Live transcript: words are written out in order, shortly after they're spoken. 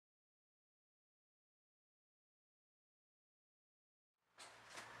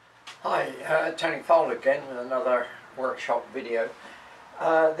Hi, Tony Fowler again with another workshop video.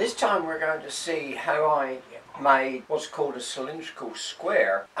 This time we're going to see how I made what's called a cylindrical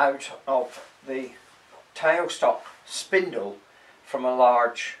square out of the tailstock spindle from a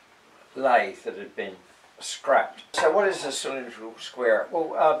large lathe that had been scrapped. So what is a cylindrical square?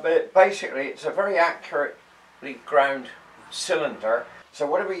 Well, basically it's a very accurately ground cylinder. So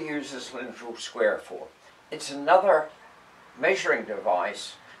what do we use a cylindrical square for? It's another measuring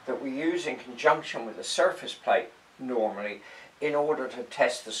device that we use in conjunction with a surface plate normally in order to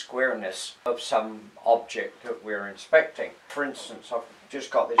test the squareness of some object that we're inspecting. For instance, I've just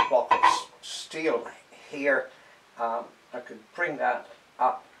got this block of steel here. I could bring that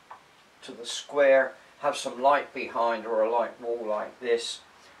up to the square, have some light behind or a light wall like this,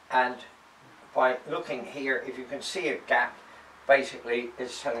 and by looking here, if you can see a gap, basically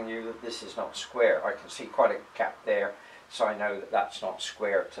it's telling you that this is not square. I can see quite a gap there, so I know that that's not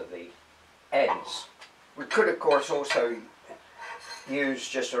square to the ends. We could of course also use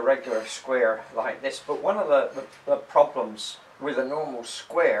just a regular square like this, but one of the problems with a normal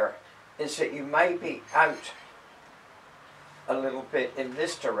square is that you may be out a little bit in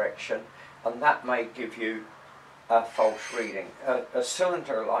this direction and that may give you a false reading. A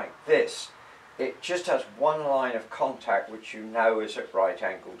cylinder like this, it just has one line of contact which you know is at right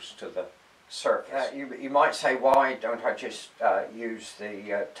angles to the surface. You might say, why don't I just use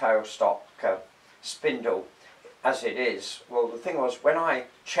the tailstock spindle as it is? Well, the thing was, when I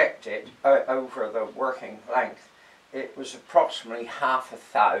checked it over the working length, it was approximately half a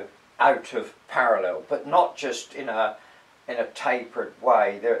thou out of parallel, but not just in a tapered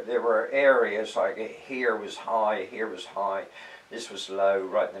way. There were areas like here was high, here was high, this was low,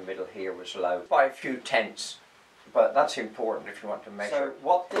 right in the middle here was low, by a few tenths, but that's important if you want to measure. So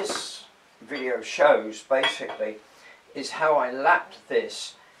what this video shows basically is how I lapped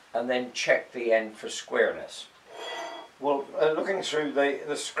this and then checked the end for squareness. Well, looking through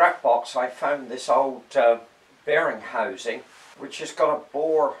the scrap box, I found this old bearing housing which has got a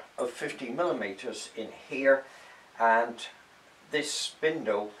bore of 50 millimeters in here, and this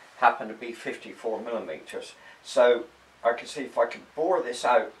spindle happened to be 54 millimeters. So I could see if I could bore this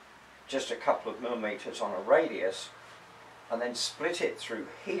out just a couple of millimeters on a radius and then split it through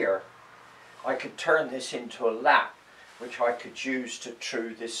here, I could turn this into a lap which I could use to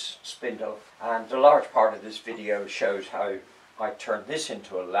true this spindle, and a large part of this video shows how I turned this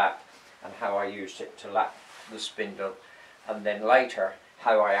into a lap and how I used it to lap the spindle, and then later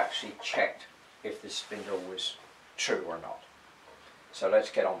how I actually checked if this spindle was true or not. So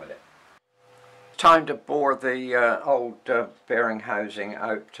let's get on with it. Time to bore the old bearing housing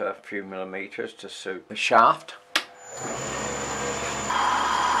out a few millimeters to suit the shaft.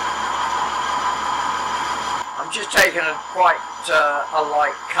 I'm just taking a quite a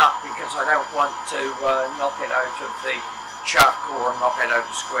light cut because I don't want to knock it out of the chuck or knock it out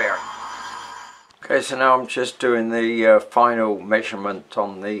of square. Okay, so now I'm just doing the final measurement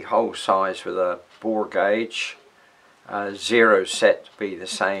on the hole size with a bore gauge. 0 set to be the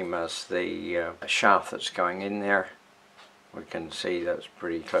same as the shaft that's going in there. We can see that's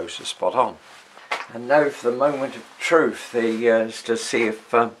pretty close to spot on. And now for the moment of truth, is to see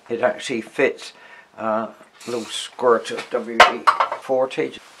if it actually fits. Little squirt of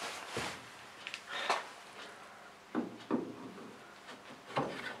WD-40.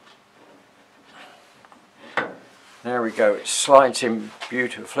 There we go, it slides in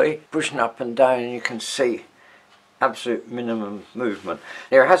beautifully, pushing up and down, and you can see absolute minimum movement.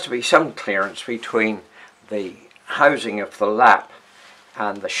 There has to be some clearance between the housing of the lap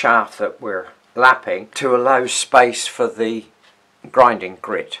and the shaft that we're lapping to allow space for the grinding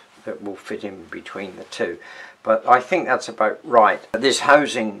grit that will fit in between the two. But I think that's about right. This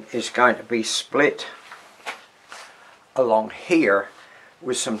housing is going to be split along here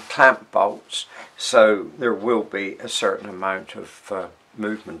with some clamp bolts, so there will be a certain amount of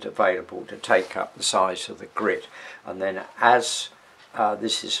movement available to take up the size of the grit, and then as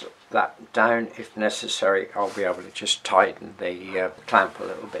this is lapped down, if necessary, I'll be able to just tighten the clamp a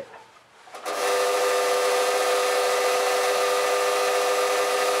little bit.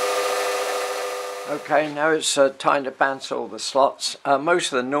 Okay, now it's time to bandsaw the slots.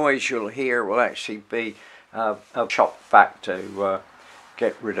 Most of the noise you'll hear will actually be a chop back to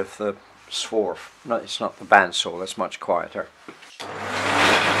get rid of the swarf. No, it's not the bandsaw, that's much quieter.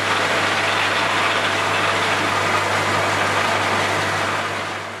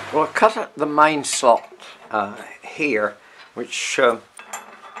 Well, I cut at the main slot here, which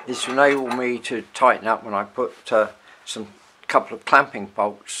is to enable me to tighten up when I put some couple of clamping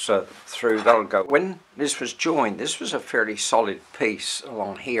bolts through, that'll go. When this was joined, this was a fairly solid piece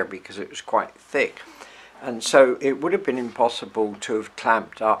along here because it was quite thick, and so it would have been impossible to have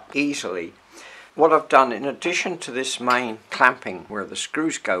clamped up easily. What I've done, in addition to this main clamping where the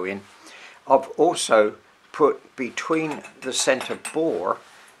screws go in, I've also put between the centre bore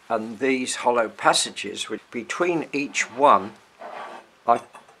and these hollow passages, between each one I've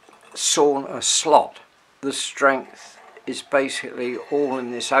sawn a slot. The strength is basically all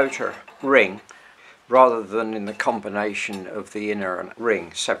in this outer ring rather than in the combination of the inner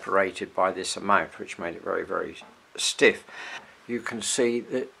ring separated by this amount, which made it very, very stiff. You can see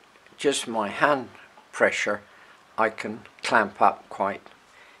that just my hand pressure I can clamp up quite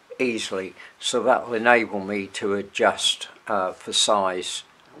easily, so that will enable me to adjust for size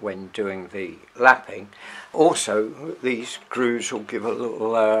when doing the lapping. Also, these grooves will give a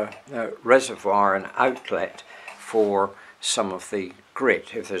little reservoir and outlet for some of the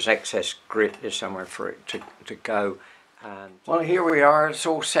grit. If there's excess grit, there's somewhere for it to go. And well, here we are. It's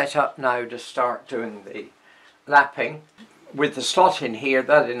all set up now to start doing the lapping. With the slot in here,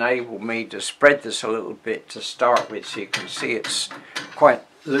 that enabled me to spread this a little bit to start with, so you can see it's quite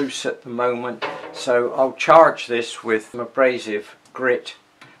loose at the moment. So I'll charge this with abrasive grit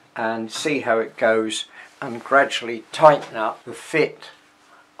and see how it goes, and gradually tighten up the fit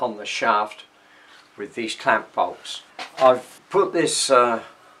on the shaft with these clamp bolts. I've put this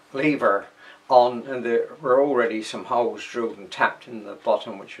lever on, and there were already some holes drilled and tapped in the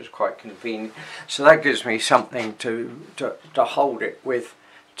bottom, which was quite convenient, so that gives me something to hold it with,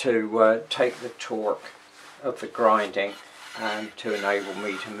 to take the torque of the grinding and to enable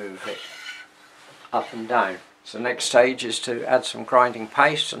me to move it up and down. So the next stage is to add some grinding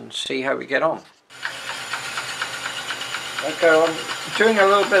paste and see how we get on. Okay, I'm doing a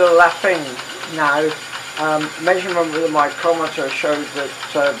little bit of lapping now. Measurement with the micrometer showed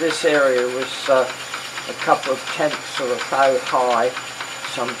that this area was a couple of tenths of a thou high,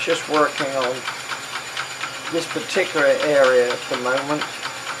 so I'm just working on this particular area at the moment.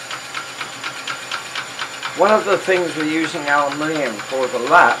 One of the things with using aluminium for the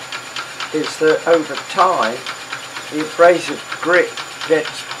lap is that over time the abrasive grit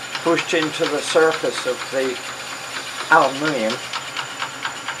gets pushed into the surface of the aluminium,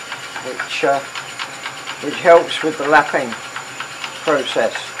 which helps with the lapping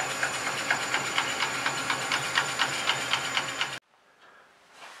process.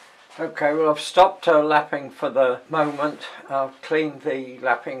 Okay, well, I've stopped lapping for the moment. I've cleaned the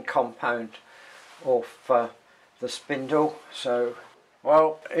lapping compound off the spindle, so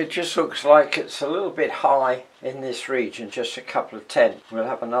well, it just looks like it's a little bit high in this region, just a couple of tenths. We'll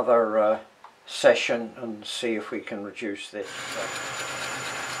have another session and see if we can reduce this.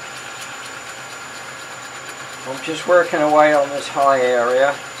 I'm just working away on this high area.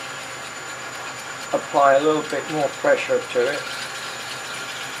 Apply a little bit more pressure to it.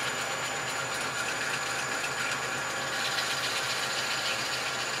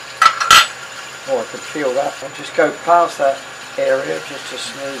 Oh, I could feel that. I'll just go past that area just to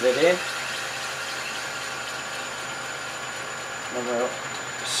smooth it in. And we'll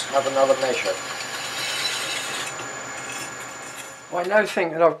have another measure. Well, I now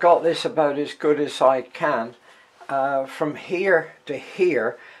think that I've got this about as good as I can. From here to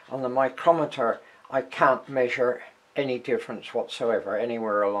here on the micrometer, I can't measure any difference whatsoever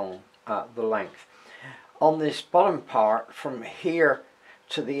anywhere along the length. On this bottom part, from here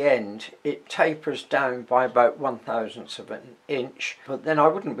to the end, it tapers down by about 1/1000th of an inch, but then I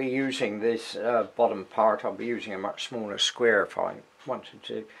wouldn't be using this bottom part. I'll be using a much smaller square if I wanted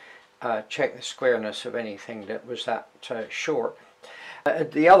to check the squareness of anything that was that short.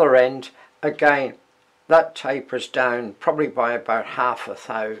 At the other end, again, that tapers down probably by about 1/2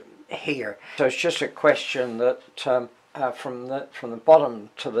 thou here. So it's just a question that from the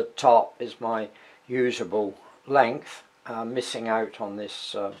bottom to the top is my usable length, missing out on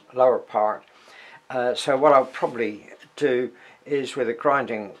this lower part. So what I'll probably do is, with a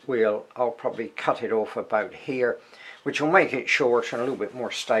grinding wheel, I'll probably cut it off about here, which will make it short and a little bit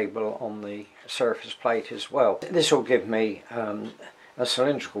more stable on the surface plate as well. This will give me a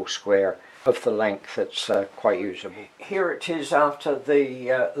cylindrical square of the length that's quite usable. Here it is after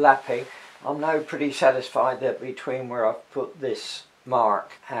the lapping. I'm now pretty satisfied that between where I've put this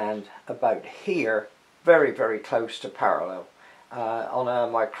mark and about here, very, very close to parallel. On a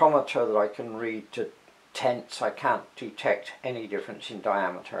micrometer that I can read to tenths, I can't detect any difference in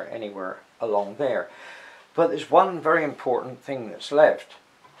diameter anywhere along there. But there's one very important thing that's left.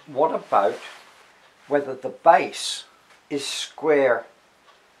 What about whether the base is square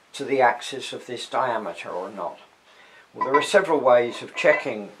to the axis of this diameter or not? Well, there are several ways of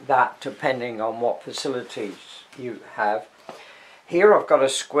checking that depending on what facilities you have. Here I've got a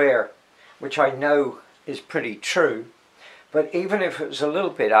square which I know is pretty true, but even if it was a little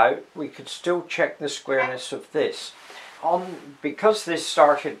bit out, we could still check the squareness of this. Because this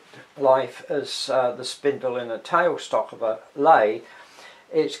started life as the spindle in a tailstock of a lathe,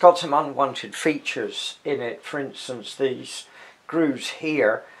 it's got some unwanted features in it. For instance, these grooves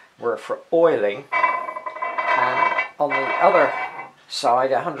here were for oiling, and on the other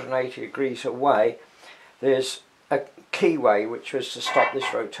side, 180 degrees away, there's a keyway which was to stop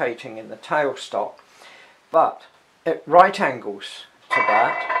this rotating in the tailstock. But at right angles to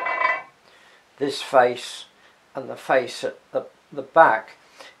that, this face and the face at the back,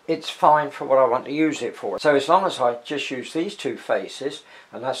 it's fine for what I want to use it for. So as long as I just use these two faces,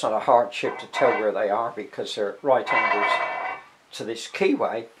 and that's not a hardship to tell where they are because they're at right angles to this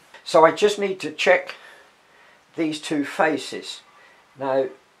keyway, so I just need to check these two faces. Now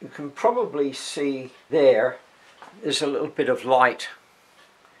you can probably see there's a little bit of light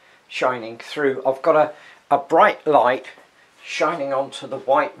shining through. I've got a bright light shining onto the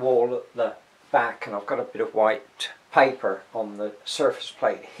white wall at the back, and I've got a bit of white paper on the surface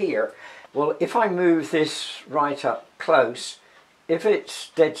plate here. Well, if I move this right up close, if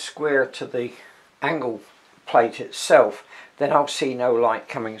it's dead square to the angle plate itself, then I'll see no light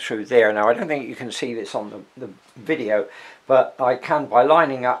coming through there. Now I don't think you can see this on the video, but I can, by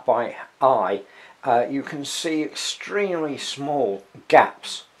lining up by eye, you can see extremely small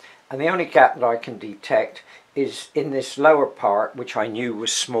gaps, and the only gap that I can detect is in this lower part, which I knew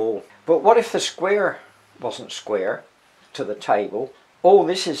was small. But what if the square wasn't square to the table? All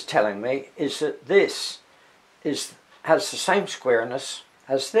this is telling me is that this has the same squareness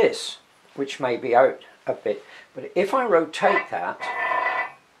as this, which may be out a bit. But if I rotate that,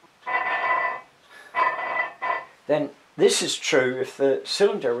 then this is true. If the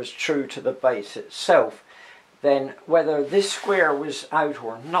cylinder was true to the base itself, then whether this square was out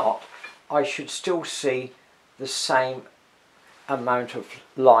or not, I should still see the same amount of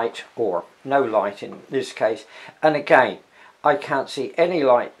light, or no light in this case. And again, I can't see any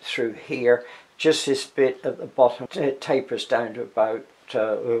light through here, just this bit at the bottom. It tapers down to about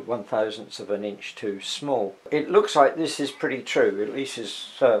 1/1000th of an inch too small. It looks like this is pretty true, at least as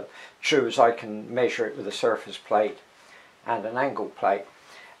true as I can measure it with a surface plate and an angle plate.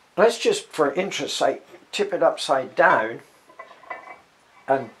 Let's just, for interest's sake, tip it upside down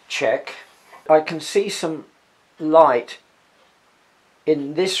and check. I can see some light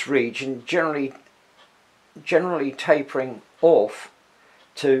in this region, generally tapering off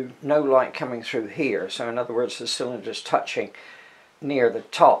to no light coming through here. So in other words, the cylinder's touching near the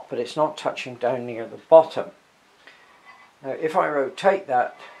top, but it's not touching down near the bottom. Now if I rotate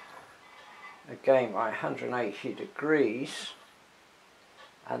that again by 180 degrees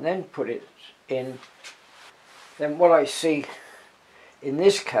and then put it in, then what I see in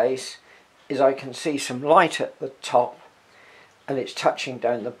this case is I can see some light at the top, and it's touching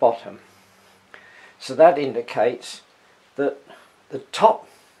down the bottom. So that indicates that the top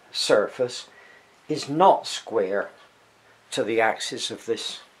surface is not square to the axis of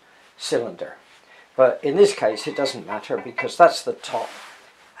this cylinder. But in this case it doesn't matter because that's the top,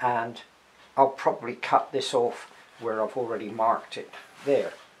 and I'll probably cut this off where I've already marked it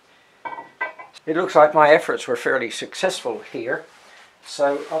there. It looks like my efforts were fairly successful here.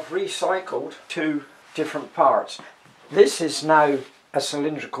 So I've recycled two different parts. This is now a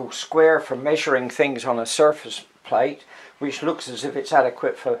cylindrical square for measuring things on a surface plate, which looks as if it's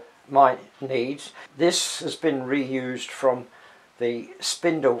adequate for my needs. This has been reused from the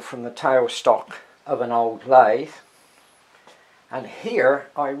spindle from the tailstock of an old lathe. And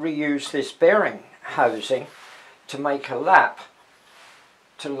here I reuse this bearing housing to make a lap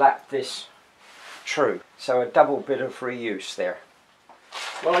to lap this true. So a double bit of reuse there.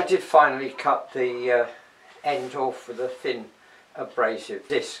 Well, I did finally cut the end off with a thin abrasive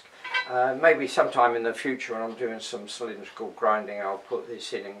disc. Maybe sometime in the future when I'm doing some cylindrical grinding, I'll put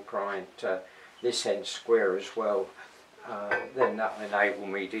this in and grind this end square as well. Then that will enable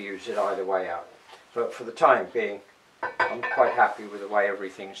me to use it either way out. But for the time being, I'm quite happy with the way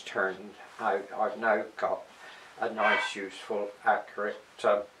everything's turned out. I've now got a nice, useful, accurate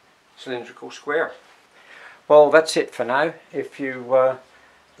cylindrical square. Well, that's it for now. If you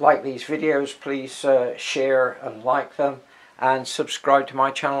like these videos, please share and like them, and subscribe to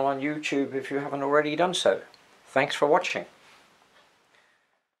my channel on YouTube if you haven't already done so. Thanks for watching.